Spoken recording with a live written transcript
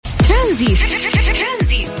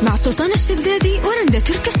ترانزيت مع سلطان الشدادي ورندا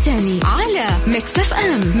تركستاني على ميكس اف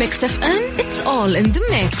ام. ميكس اف ام it's all in the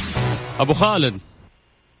mix. أبو خالد،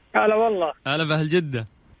 هلا والله. هلا بأهل جدة.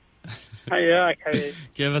 حياك حبيبي.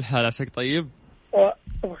 كيف الحال؟ عساك طيب؟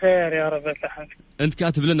 بخير يا رب. أنت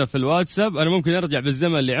كاتب لنا في الواتساب أنا ممكن أرجع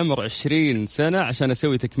بالزمن لعمر 20 سنة عشان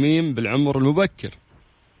أسوي تكميم بالعمر المبكر.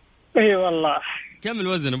 اي والله. كم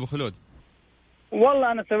الوزن أبو خلود؟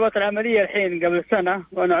 والله أنا سويت العملية الحين قبل سنة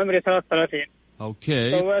وأنا عمري 33.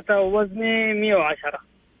 أوكي. سويتها ووزني 110.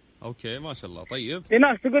 أوكي ما شاء الله. طيب. في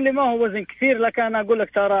ناس تقول لي ما هو وزن كثير، لكن أنا أقول لك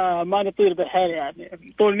ترى ماني طويل بالحال، يعني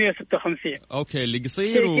طول 156. أوكي، اللي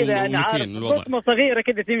قصير ومتين الوضع. قطمة صغيرة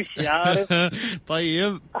كده تمشي عارف.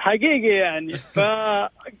 طيب. حقيقي يعني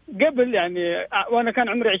فقبل يعني وأنا كان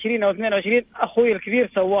عمري 20 أو 22 أخوي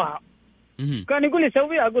الكبير سواها. كان يقول لي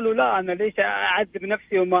سويها، أقول له لا أنا ليش أعذب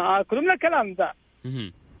نفسي وما أكل من الكلام ذا.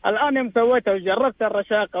 الآن يوم سويتها وجربت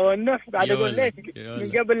الرشاقة والنف بعد أقول ليش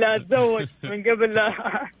من قبل لا أتزوج من قبل لا.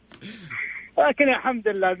 لكن الحمد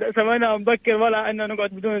لله سوينا مبكر ولا أنه نقعد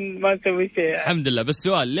بدون ما نسوي شيء. الحمد لله. بس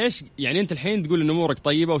سؤال، ليش يعني أنت الحين تقول إن أمورك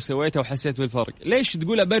طيبة وسويتها وحسيت بالفرق، ليش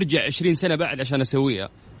تقول برجع 20 سنة بعد عشان أسويها؟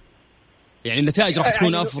 يعني النتائج راح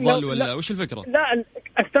تكون أفضل ولا وش الفكرة؟ لا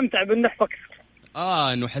أستمتع بالنحف أكثر.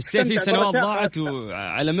 إنه حسيت في سنوات ضاعت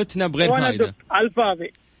وعلمتنا بغير فائدة على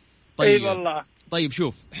الفاضي. طيب. والله. طيب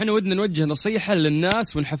شوف، احنا ودنا نوجه نصيحة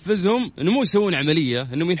للناس ونحفزهم انه مو يسوون عملية،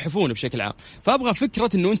 انهم ينحفون بشكل عام. فابغى فكرة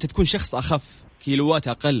انه انت تكون شخص اخف، كيلوات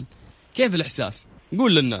اقل. كيف الاحساس؟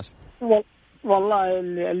 قول للناس. والله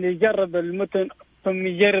اللي يجرب المتن ثم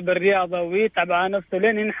يجرب الرياضة ويتعب على نفسه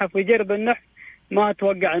لين ينحف ويجرب النحف، ما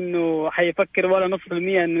اتوقع انه حيفكر ولا نص في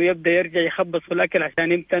المية انه يبدأ يرجع يخبص في الاكل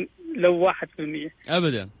عشان يمتن لو 1%.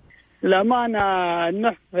 ابدا. لا ما انا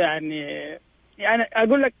النحف يعني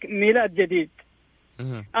اقول لك ميلاد جديد.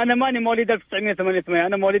 أنا ماني مواليد 1988،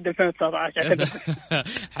 أنا مواليد 2019.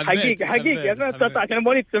 حقيقة 2019، أنا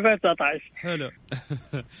مواليد 2019. حلو.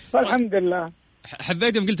 فالحمد لله.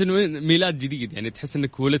 حبيت يوم قلت إنه ميلاد جديد، يعني تحس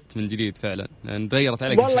إنك ولدت من جديد فعلا، يعني تغيرت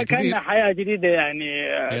عليك والله كأنها حياة جديدة يعني.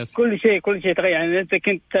 كل شيء تغير. يعني أنت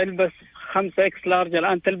كنت تلبس 5X لارج،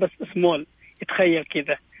 الآن تلبس سمول. تخيل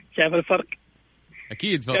كذا، شايف الفرق؟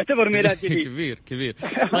 أكيد فرق. يعتبر ميلاد جديد. كبير.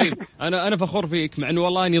 طيب أنا فخور فيك، مع إنه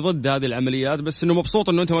والله إني ضد هذه العمليات، بس إنه مبسوط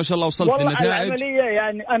إنه أنت ما شاء الله وصلت للنتائج. العملية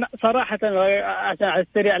يعني أنا صراحة عشان على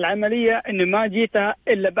السريع العملية إني ما جيتها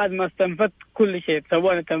إلا بعد ما استنفذت كل شيء.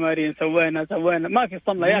 سوينا تمارين، سوينا ما في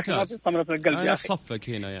صملة يا أخي، ما في صملة في القلب. أنا صفك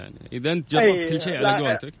هنا يعني، إذا أنت جربت كل شيء على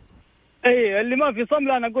قولتك. اللي ما في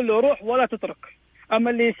صملة أنا أقول له روح ولا تترك.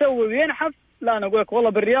 أما اللي يسوي وينحف لا، أنا أقول لك والله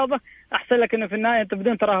بالرياضة أحسن لك، إنه في النهاية أنت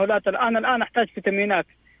بدون ترهلات. الآن أحتاج فيتامينات.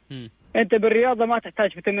 أنت بالرياضة ما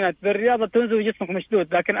تحتاج فيتامينات، بالرياضة تنزل جسمك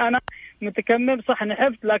مشدود. لكن أنا متكمل صح،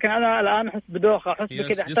 نحفت، لكن أنا الآن أحس بدوخة، أحس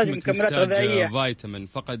بكذا، أحتاج مكملات غذائية، فيتامين،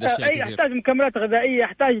 فقد أشياء كثير. أحتاج مكملات غذائية،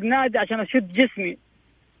 أحتاج نادي عشان أشد جسمي،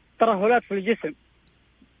 ترهلات في الجسم.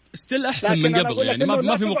 استل أحسن من قبل يعني،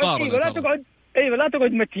 ما في مقارنة. لا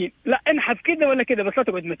تقعد متين، لا انحف كذا ولا كذا، بس لا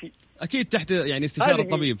تقعد متين. أكيد تحت يعني استشارة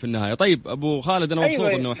الطبيب في النهاية. طيب أبو خالد، أنا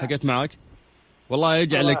مبسوط إنه حكيت معك، والله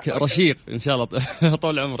يجعلك رشيق إن شاء الله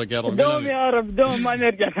طول عمرك يا رب. دوم يا رب، دوم ما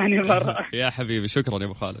نرجع ثاني مرة. يا حبيبي شكرا يا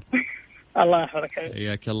أبو خالد. الله يحفظك.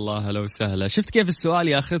 حياك الله. هلا وسهلا. شفت كيف السؤال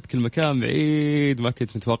ياخذك المكان بعيد ما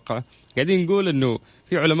كنت متوقع. قاعدين نقول إنه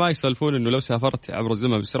في علماء يسولفون إنه لو سافرت عبر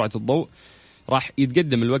الزمن بسرعة الضوء راح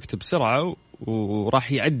يتقدم الوقت بسرعة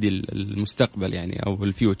وراح يعدل المستقبل يعني أو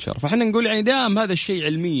الفيوتشر. فحنا نقول يعني دام هذا الشيء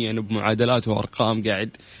علميا بمعادلات وأرقام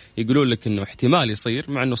قاعد يقولون لك إنه احتمال يصير،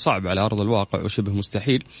 مع إنه صعب على أرض الواقع وشبه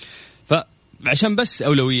مستحيل. فعشان بس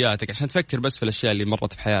أولوياتك، عشان تفكر بس في الأشياء اللي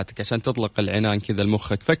مرت في حياتك، عشان تطلق العنان كذا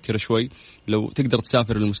لمخك، فكر شوي لو تقدر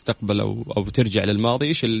تسافر للمستقبل أو ترجع للماضي،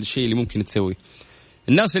 إيش الشيء اللي ممكن تسويه.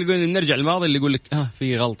 الناس اللي يقولون نرجع للماضي، اللي يقول لك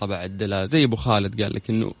في غلطة بعدلها، زي أبو خالد قال لك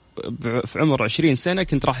إنه في عمر 20 سنة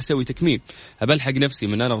كنت راح أسوي تكميم، أبلحق نفسي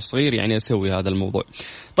من أنا صغير يعني أسوي هذا الموضوع.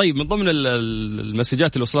 طيب من ضمن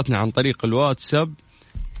المسجات اللي وصلتنا عن طريق الواتساب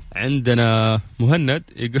عندنا مهند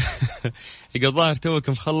يقول ظاهر توك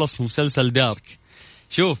مخلص مسلسل دارك.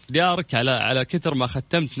 شوف دارك على كثر ما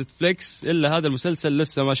ختمت نتفليكس إلا هذا المسلسل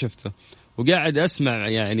لسه ما شفته، وقاعد أسمع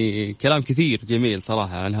يعني كلام كثير جميل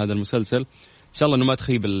صراحة عن هذا المسلسل. إن شاء الله إنه ما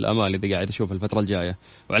تخيب الأمال إذا قاعد أشوف الفترة الجاية.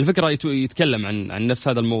 وعلى فكرة يتكلم عن نفس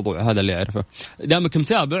هذا الموضوع، هذا اللي أعرفه. دامك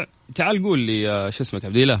متابع تعال قول لي شو اسمك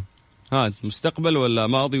عبد الله، مستقبل ولا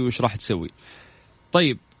ماضي وإيش راح تسوي؟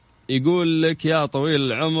 طيب يقول لك يا طويل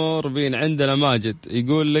العمر بين عندنا ماجد،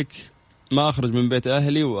 يقول لك ما أخرج من بيت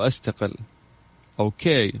أهلي وأستقل.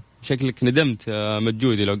 أوكي شكلك ندمت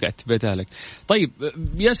مجودي لو قعدت بيت أهلك. طيب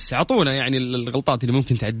يس عطونا يعني الغلطات اللي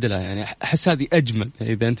ممكن تعدلها، يعني أحس هذه أجمل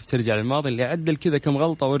إذا أنت بترجع للماضي اللي عدل كذا كم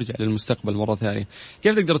غلطة وارجع للمستقبل مرة ثانية.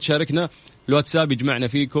 كيف تقدر تشاركنا؟ الواتساب يجمعنا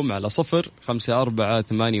فيكم على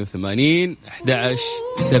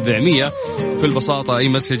 0548811700. بكل بساطة أي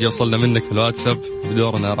مسج يوصلنا منك في الواتساب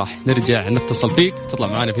بدورنا راح نرجع نتصل فيك، تطلع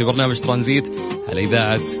معنا في برنامج ترانزيت على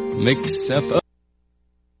إذاعة ميكس اف ام.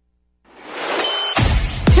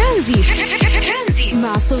 ترانزيت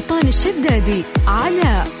مع سلطان الشدادي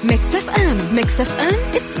على ميكس اف ام. ميكس اف ام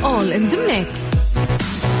it's all in the mix.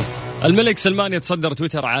 الملك سلمان يتصدر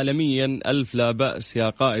تويتر عالميا، ألف لا بأس يا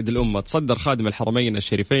قائد الأمة. تصدر خادم الحرمين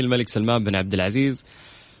الشريفين الملك سلمان بن عبد العزيز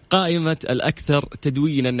قائمة الأكثر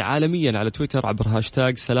تدوينا عالميا على تويتر عبر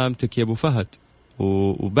هاشتاج سلامتك يا أبو فهد،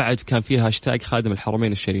 وبعد كان فيه هاشتاج خادم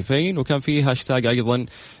الحرمين الشريفين، وكان فيه هاشتاج أيضا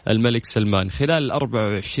الملك سلمان. خلال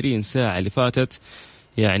 24 ساعة اللي فاتت،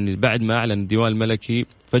 يعني بعد ما أعلن الديوان الملكي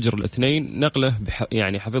فجر الاثنين نقله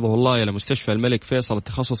يعني حفظه الله إلى مستشفى الملك فيصل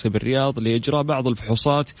التخصصي بالرياض لإجراء بعض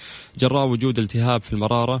الفحوصات جراء وجود التهاب في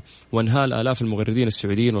المرارة، وانهال آلاف المغردين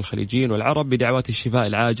السعوديين والخليجيين والعرب بدعوات الشفاء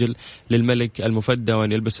العاجل للملك المفدى،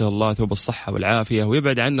 وأن يلبسه الله ثوب الصحة والعافية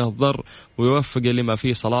ويبعد عنه الضر ويوفقه لما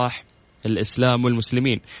فيه صلاح الإسلام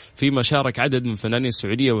والمسلمين. فيما شارك عدد من فنانين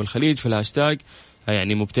السعودية والخليج في الهاشتاج،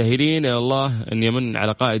 يعني مبتهلين يا الله أن يمن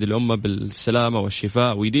على قائد الأمة بالسلامة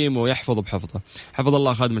والشفاء ويديم ويحفظ بحفظه. حفظ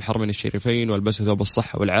الله خادم الحرمين الشريفين والبسه ثوب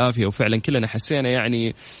الصحة والعافية. وفعلا كلنا حسينا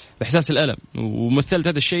يعني بإحساس الألم، ومثلت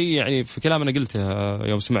هذا الشيء يعني في كلام أنا قلته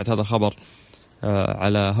يوم سمعت هذا الخبر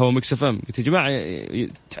على هوا ميكس اف ام. قلت يا جماعة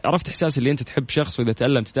عرفت إحساس اللي أنت تحب شخص وإذا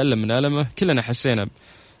تتألم من ألمه، كلنا حسينا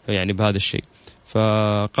يعني بهذا الشيء.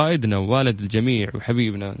 فقائدنا ووالد الجميع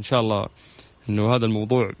وحبيبنا إن شاء الله إنه هذا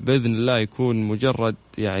الموضوع بإذن الله يكون مجرد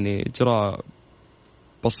يعني إجراء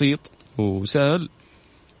بسيط وسهل،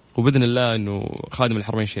 وبإذن الله إنه خادم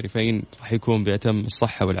الحرمين الشريفين راح يكون بأتم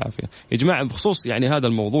الصحة والعافية. يا جماعة بخصوص يعني هذا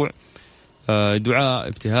الموضوع دعاء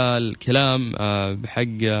ابتهال كلام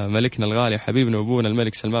بحق ملكنا الغالي حبيبنا وابونا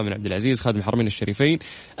الملك سلمان بن عبد العزيز خادم الحرمين الشريفين،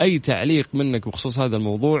 أي تعليق منك بخصوص هذا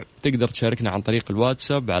الموضوع تقدر تشاركنا عن طريق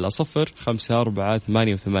الواتساب على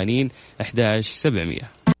 0548811700.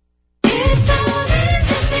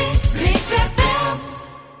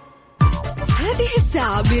 هذه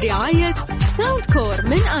الساعة برعاية ساوند كور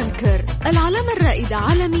من أنكر، العلامة الرائدة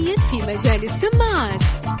عالميا في مجال السماعات.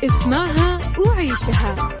 اسمعها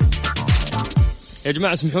وعيشها. يا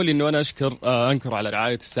جماعة اسمحوا لي إنه أنا أشكر أنكر على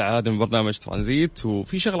رعاية الساعة هذه من برنامج ترانزيت.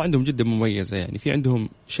 وفي شغلة عندهم جدا مميزة، يعني في عندهم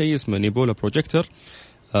شيء اسمه نيبولا بروجيكتور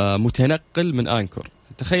متنقل من أنكر.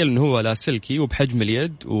 تخيل إنه هو لاسلكي وبحجم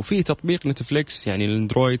اليد، وفيه تطبيق نتفليكس يعني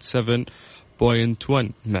الاندرويد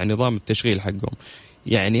 7.1 مع نظام التشغيل حقهم.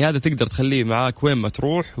 يعني هذا تقدر تخليه معاك وين ما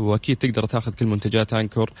تروح، وأكيد تقدر تاخذ كل منتجات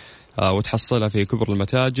أنكر وتحصلها في كبر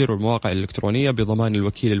المتاجر والمواقع الإلكترونية بضمان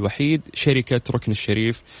الوكيل الوحيد شركة ركن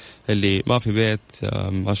الشريف، اللي ما في بيت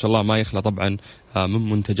ما شاء الله ما يخلى طبعا من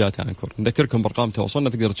منتجات أنكر. نذكركم بأرقام تواصلنا،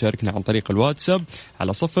 تقدر تشاركنا عن طريق الواتساب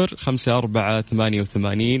على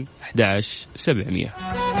 0548811700.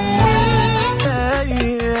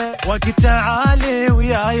 وقت عالي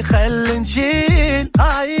وياي خل نشيل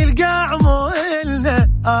هاي القعمولنا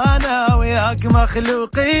أنا وياك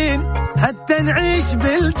مخلوقين حتى نعيش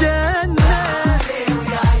بالجنة.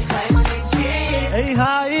 وياي خل نشيل اي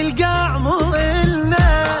هاي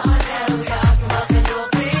القعمولنا أنا وياك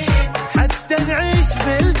مخلوقين حتى نعيش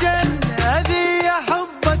بالجنة. هذه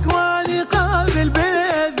حبك واني قابل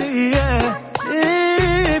بلادية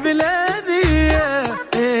إيه بلادية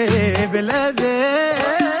إيه بلادية.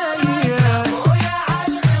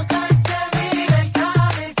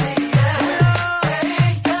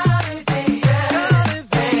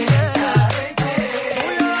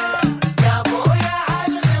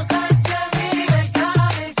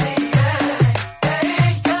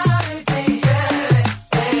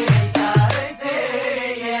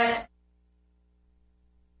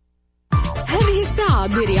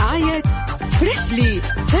 برعاية فريشلي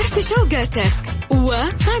فرف شوقاتك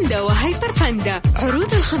وباندا وهايبر باندا.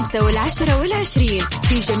 عروض 5 وال10 وال20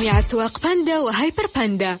 في جميع أسواق باندا وهايبر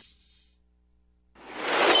باندا.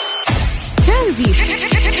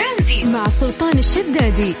 ترانزيت مع سلطان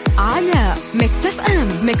الشدادي على ميكس اف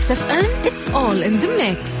ام. ميكس اف ام it's all in the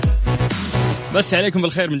mix. بس عليكم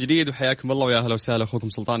بالخير من جديد وحياكم الله ويا أهلا وسهلا. أخوكم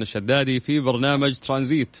سلطان الشدادي في برنامج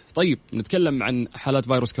ترانزيت. طيب نتكلم عن حالات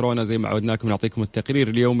فيروس كورونا زي ما عودناكم، نعطيكم التقرير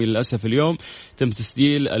اليومي. للأسف اليوم تم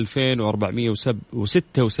تسجيل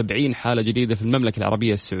 2476 حالة جديدة في المملكة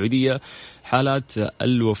العربية السعودية. حالات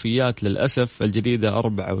الوفيات للأسف الجديدة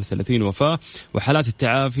 34 وفاة، وحالات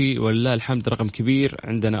التعافي ولله الحمد رقم كبير،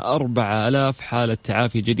 عندنا 4000 حالة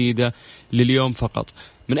تعافي جديدة لليوم فقط.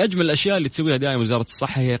 من أجمل الأشياء اللي تسويها دائما وزارة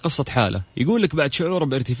الصحة هي قصة حالة، يقول لك بعد شعوره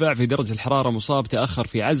بارتفاع في درجة الحرارة مصاب تأخر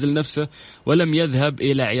في عزل نفسه ولم يذهب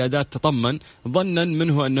إلى عيادات تطمن ظنا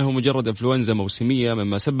منه أنه مجرد إنفلونزا موسمية،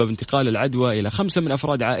 مما سبب انتقال العدوى إلى 5 من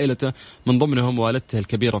أفراد عائلته من ضمنهم والدته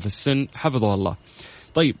الكبيرة في السن حفظه الله.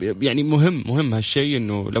 طيب يعني مهم هالشيء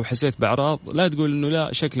انه لو حسيت باعراض لا تقول انه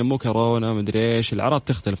لا شكله مو كورونا مدري ايش، الاعراض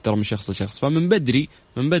تختلف ترى من شخص لشخص. فمن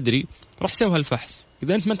بدري راح سوي هالفحص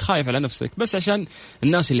اذا انت ما انت خايف على نفسك، بس عشان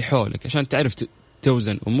الناس اللي حولك، عشان تعرف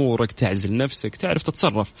توزن امورك، تعزل نفسك، تعرف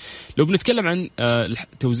تتصرف. لو بنتكلم عن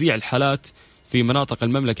توزيع الحالات في مناطق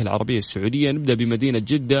المملكة العربية السعودية، نبدأ بمدينة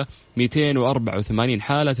جدة 284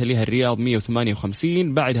 حالة، تليها الرياض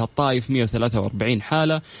 158، بعدها الطائف 143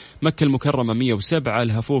 حالة، مكة المكرمة 107،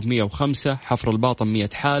 الهفوف 105، حفر الباطن 100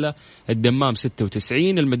 حالة، الدمام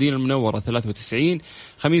 96، المدينة المنورة 93،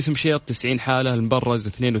 خميس مشيط 90 حالة، المبرز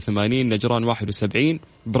 82، نجران 71،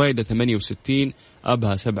 بريدة 68،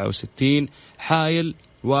 أبها 67، حايل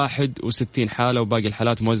 61 حالة، وباقي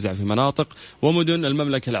الحالات موزعة في مناطق ومدن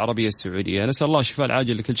المملكة العربية السعودية. نسأل الله الشفاء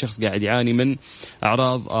العاجل لكل شخص قاعد يعاني من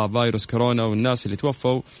أعراض فيروس كورونا، والناس اللي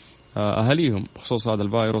توفوا أهليهم بخصوص هذا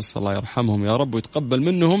الفيروس الله يرحمهم يا رب ويتقبل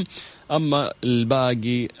منهم. أما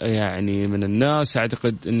الباقي يعني من الناس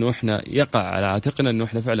أعتقد أنه إحنا يقع على عاتقنا أنه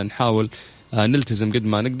إحنا فعلا نحاول نلتزم قد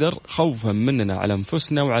ما نقدر، خوفا مننا على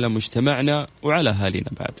أنفسنا وعلى مجتمعنا وعلى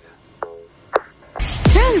أهالينا بعد.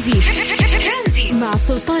 ترانزيت مع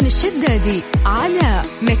سلطان الشدادي على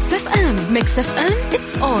ميكس اف ام. ميكس اف ام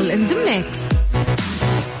it's all in the mix.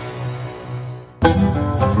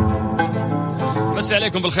 مسي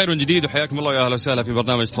عليكم بالخير من جديد وحياكم الله ويا أهلا وسهلا في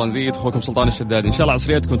برنامج ترانزيت. أخوكم سلطان الشدادي. إن شاء الله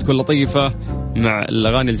عصريتكم تكون لطيفة مع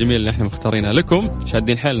الأغاني الجميلة اللي احنا مختارينها لكم،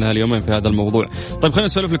 شادين حيلنا هاليومين في هذا الموضوع. طيب خلينا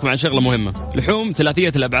نسولف لكم عن شغلة مهمة. لحوم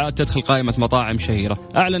ثلاثية الأبعاد تدخل قائمة مطاعم شهيرة.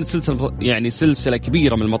 أعلنت سلسلة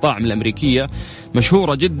كبيرة من المطاعم الأمريكية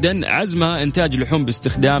مشهورة جدا عزمها إنتاج لحوم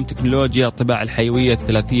باستخدام تكنولوجيا الطباعة الحيوية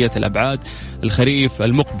ثلاثية الأبعاد الخريف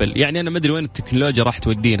المقبل. يعني أنا ما أدري وين التكنولوجيا راح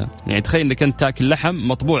تودينا. يعني تخيل إنك أنت تاكل لحم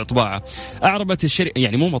مطبوع طباعة. أعربت الشركة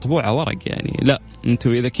يعني مو مطبوعة ورق، يعني لا،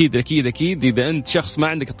 أنتوا إذا أكيد إذا أنت شخص ما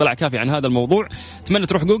عندك اطلاع كافي عن هذا الموضوع، أتمنى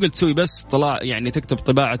تروح جوجل تسوي بس طلاع، يعني تكتب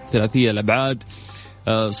طباعة ثلاثية الأبعاد.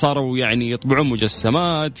 صاروا يعني يطبعون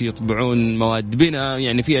مجسمات، يطبعون مواد بناء،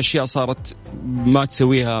 يعني في أشياء صارت ما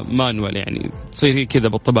تسويها مانوال، يعني تصير هي كذا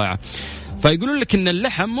بالطباعة. فيقولون لك إن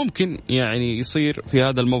اللحم ممكن يعني يصير في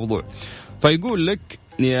هذا الموضوع. فيقول لك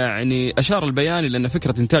يعني أشار البيان إلى أن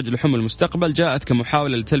فكرة إنتاج لحوم المستقبل جاءت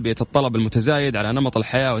كمحاولة لتلبية الطلب المتزايد على نمط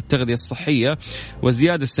الحياة والتغذية الصحية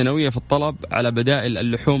والزيادة السنوية في الطلب على بدائل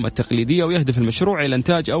اللحوم التقليدية. ويهدف المشروع إلى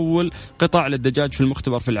إنتاج أول قطاع للدجاج في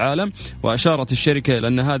المختبر في العالم. وأشارت الشركة إلى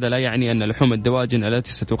أن هذا لا يعني أن لحوم الدواجن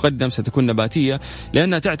التي ستكون نباتية،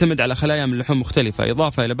 لأنها تعتمد على خلايا من اللحوم مختلفة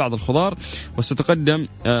إضافة إلى بعض الخضار.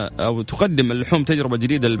 تقدم اللحوم تجربة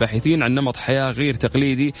جديدة للباحثين عن نمط حياة غير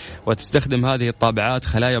تقليدي، وتستخدم هذه الطابعات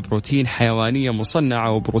خلايا بروتين حيوانية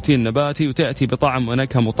مصنعة وبروتين نباتي، وتأتي بطعم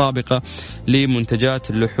ونكهة مطابقة لمنتجات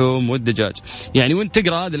اللحوم والدجاج. يعني وانت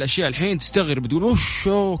تقرأ هذه الأشياء الحين تستغرب، تقول وش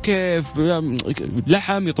كيف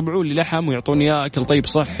لحم يطبعون لي لحم ويعطوني أكل طيب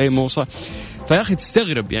صحي مو صح. فيا أخي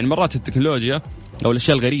تستغرب يعني مرات التكنولوجيا أو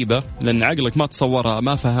الأشياء الغريبة، لأن عقلك ما تصورها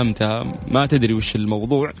ما فهمتها ما تدري وش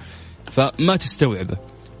الموضوع فما تستوعبه.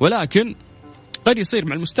 ولكن قد يصير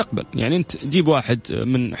مع المستقبل. يعني أنت جيب واحد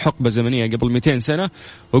من حقبة زمنية قبل 200 سنة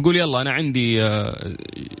وقول يلا أنا عندي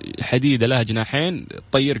حديدة لها جناحين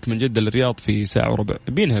طيرك من جدة للرياض في ساعة وربع،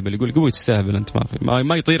 بينهبل يقول قوي تستهبل أنت،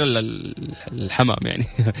 ما يطير إلا الحمام يعني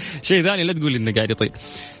شيء ثاني لا تقول إنه قاعد يطير.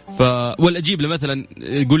 ولا أجيب له مثلا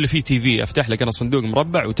يقول له في تي في أفتح لك أنا صندوق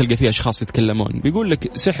مربع وتلقى فيه أشخاص يتكلمون، بيقول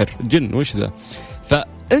لك سحر جن وش ذا.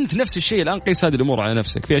 فأنت نفس الشيء الآن قيس هذه الأمور على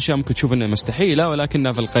نفسك. في أشياء ممكن تشوف أنها مستحيلة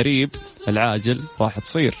ولكنها في القريب العاجل راح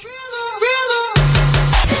تصير.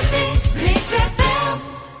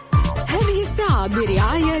 هذه الساعة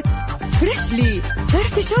برعاية فريشلي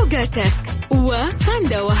فرف شوقاتك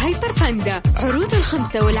وباندا وهايبر باندا، عروض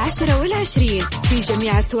 5 و10 و20 في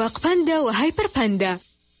جميع أسواق باندا وهايبر باندا.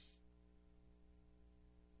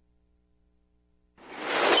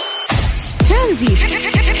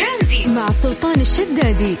 ترانزيت مع سلطان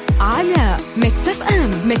الشدادي على ميكس اف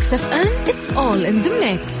ام. ميكس اف ام it's all in the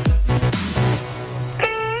mix.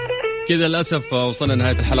 وبكذا للأسف وصلنا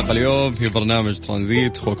نهاية الحلقة اليوم في برنامج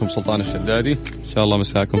ترانزيت. أخوكم سلطان الشدادي، إن شاء الله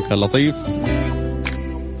مساكم كان لطيف.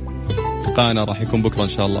 لقاءنا راح يكون بكرة إن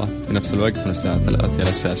شاء الله في نفس الوقت من الساعة 3 إلى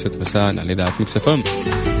الساعة 6 مساء على إذاعة ميكس FM.